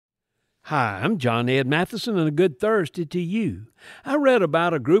Hi, I'm John Ed Mathison, and a good Thursday to you. I read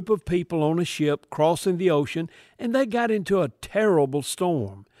about a group of people on a ship crossing the ocean, and they got into a terrible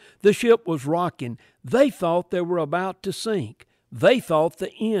storm. The ship was rocking. They thought they were about to sink. They thought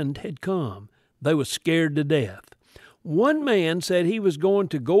the end had come. They were scared to death. One man said he was going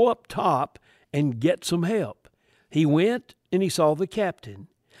to go up top and get some help. He went and he saw the captain.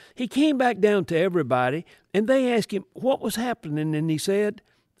 He came back down to everybody, and they asked him what was happening, and he said,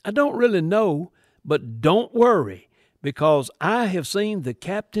 "I don't really know, but don't worry, because I have seen the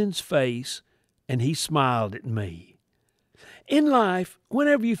captain's face, and he smiled at me." In life,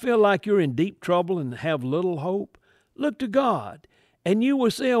 whenever you feel like you're in deep trouble and have little hope, look to God, and you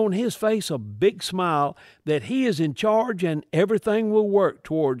will see on His face a big smile that He is in charge and everything will work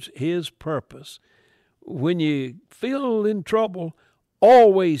towards His purpose. When you feel in trouble,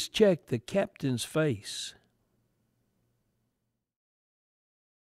 always check the captain's face.